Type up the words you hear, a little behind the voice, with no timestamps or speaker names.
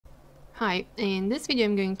Hi, in this video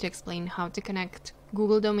I'm going to explain how to connect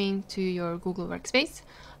Google domain to your Google Workspace.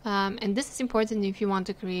 And this is important if you want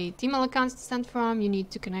to create email accounts to send from. You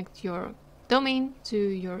need to connect your domain to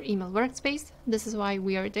your email workspace. This is why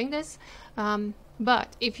we are doing this.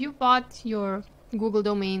 But if you bought your Google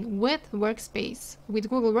domain with Workspace, with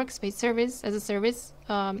Google Workspace service as a service,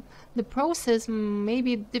 the process may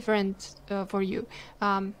be different for you.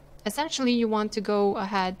 Essentially, you want to go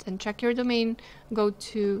ahead and check your domain, go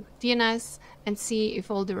to DNS and see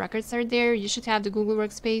if all the records are there. You should have the Google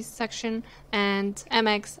Workspace section and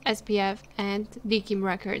MX, SPF, and DKIM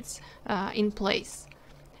records in place.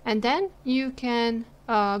 And then you can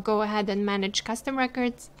go ahead and manage custom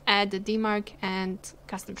records, add the DMARC and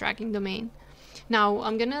custom tracking domain. Now,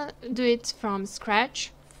 I'm gonna do it from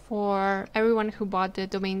scratch for everyone who bought the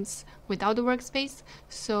domains without the workspace,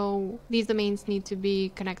 so these domains need to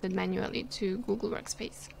be connected manually to Google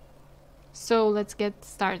Workspace. So let's get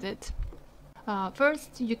started.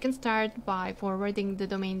 First, you can start by forwarding the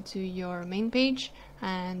domain to your main page,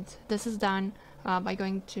 and this is done by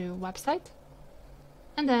going to website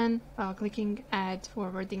and then clicking add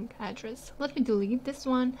forwarding address. Let me delete this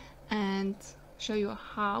one and show you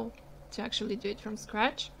how to actually do it from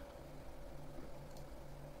scratch.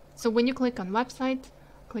 So when you click on website,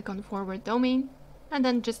 click on forward domain, and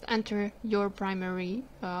then just enter your primary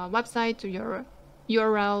website or your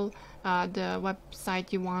URL, the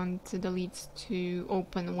website you want the leads to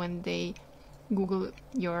open when they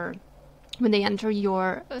enter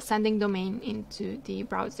your sending domain into the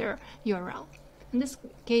browser URL. In this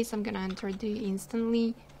case, I'm gonna enter the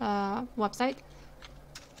instantly website.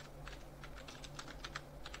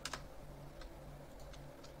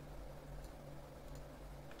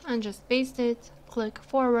 And just paste it, click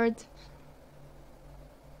forward,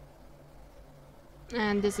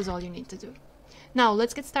 and this is all you need to do. Now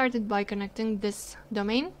let's get started by connecting this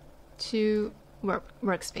domain to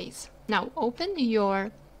Workspace. Now open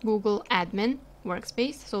your Google admin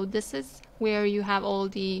workspace. So this is where you have all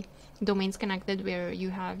the domains connected, where you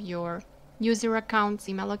have your user accounts,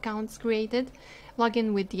 email accounts created. Log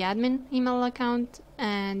in with the admin email account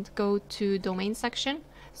and go to domain section.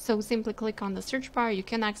 So simply click on the search bar. You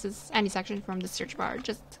can access any section from the search bar.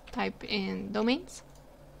 Just type in domains.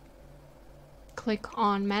 Click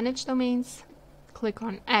on manage domains. Click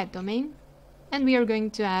on add domain. And we are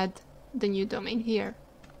going to add the new domain here.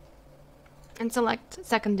 And select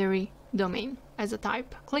secondary domain as a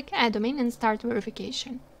type. Click add domain and start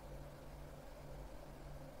verification.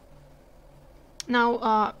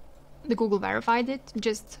 Now the Google verified it.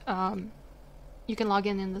 Just you can log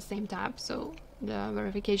in the same tab, so the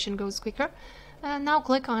verification goes quicker. Now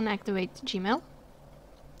click on activate Gmail,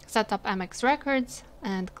 set up MX records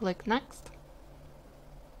and click next.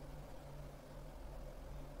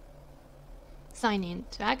 Sign in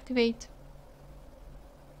to activate.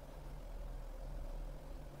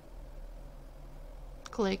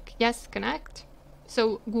 Click yes, connect.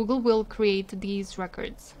 So Google will create these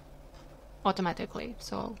records automatically,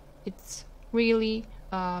 so it's really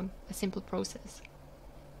a simple process.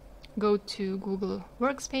 Go to Google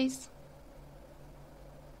Workspace.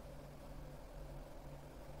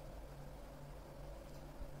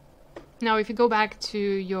 Now if you go back to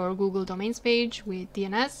your Google Domains page with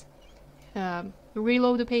DNS,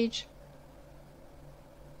 reload the page.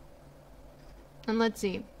 And let's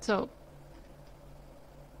see. So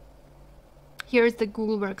here's the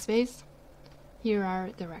Google Workspace. Here are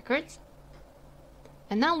the records.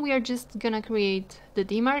 And now we are just gonna create the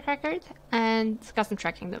DMARC record and custom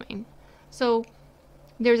tracking domain. So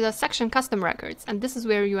there's a section custom records, and this is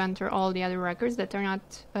where you enter all the other records that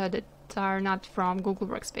are not from Google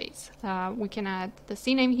Workspace. We can add the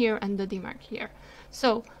CNAME here and the DMARC here.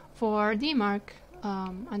 So for DMARC,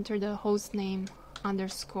 enter the hostname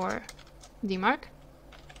 _ DMARC.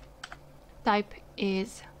 Type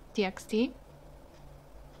is txt,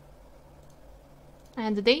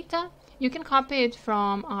 and the data, you can copy it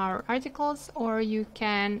from our articles, or you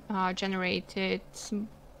can generate it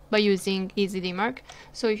by using EasyDMARC.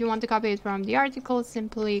 So if you want to copy it from the article,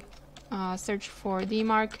 simply search for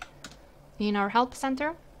DMARC in our help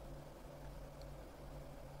center.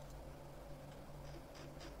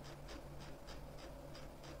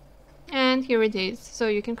 And here it is. So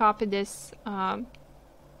you can copy this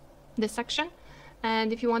this section,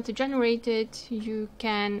 and if you want to generate it, you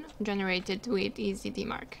can generate it with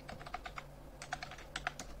EasyDMARC.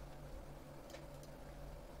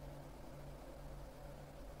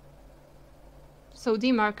 So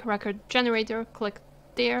DMARC record generator, click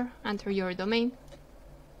there, enter your domain.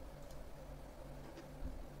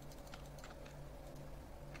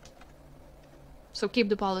 So keep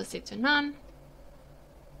the policy to none.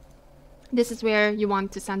 This is where you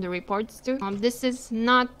want to send the reports to. This is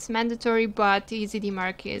not mandatory, but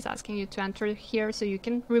DMARC is asking you to enter here, so you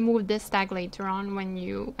can remove this tag later on when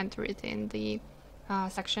you enter it in the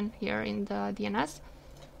section here in the DNS.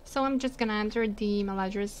 So I'm just gonna enter the email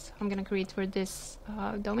address I'm gonna create for this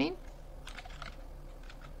domain.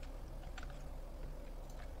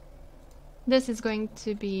 This is going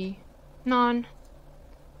to be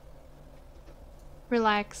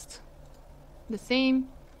relaxed, the same,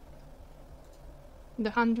 the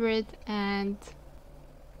 100, and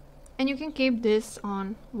you can keep this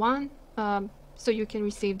on 1 so you can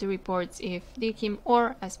receive the reports if DKIM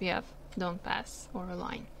or SPF don't pass or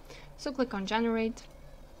align. So click on generate.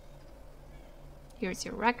 Here's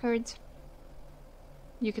your record.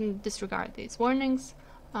 You can disregard these warnings.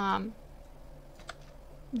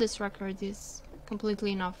 This record is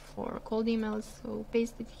completely enough for cold emails, so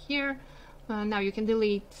paste it here. Now you can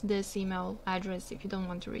delete this email address if you don't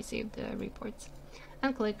want to receive the reports,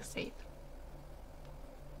 and click save.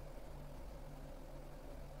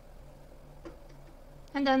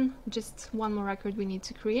 And then just one more record we need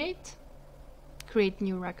to create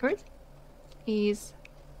new record, is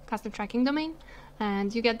custom tracking domain,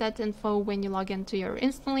 and you get that info when you log into your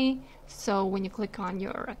instantly. So when you click on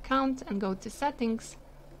your account and go to settings,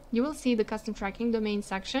 you will see the custom tracking domain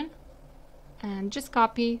section, and just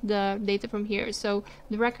copy the data from here. So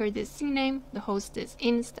the record is cname, the host is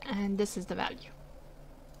inst, and this is the value.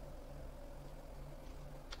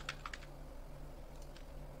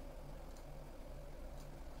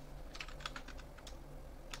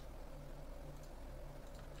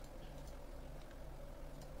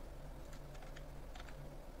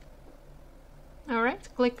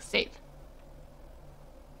 Alright, click save.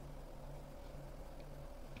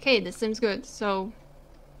 Okay, this seems good. So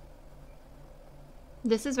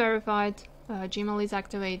this is verified, Gmail is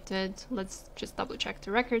activated. Let's just double check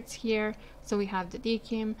the records here. So we have the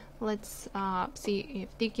DKIM. Let's see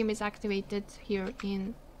if DKIM is activated here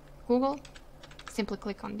in Google. Simply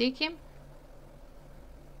click on DKIM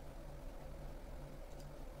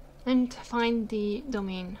and find the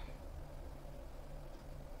domain.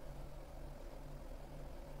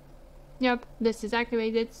 Yep, this is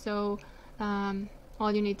activated, so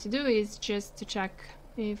all you need to do is just to check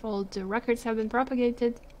if all the records have been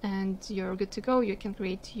propagated, and you're good to go. You can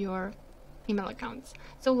create your email accounts.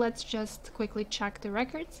 So let's just quickly check the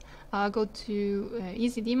records. Go to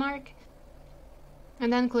Easy DMARC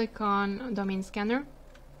and then click on Domain Scanner.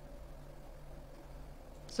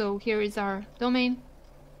 So here is our domain.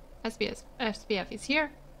 SPF is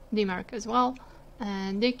here, DMARC as well,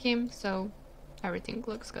 and DKIM, so everything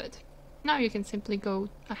looks good. Now you can simply go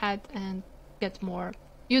ahead and get more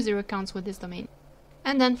user accounts with this domain,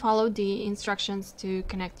 and then follow the instructions to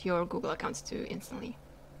connect your Google accounts to instantly.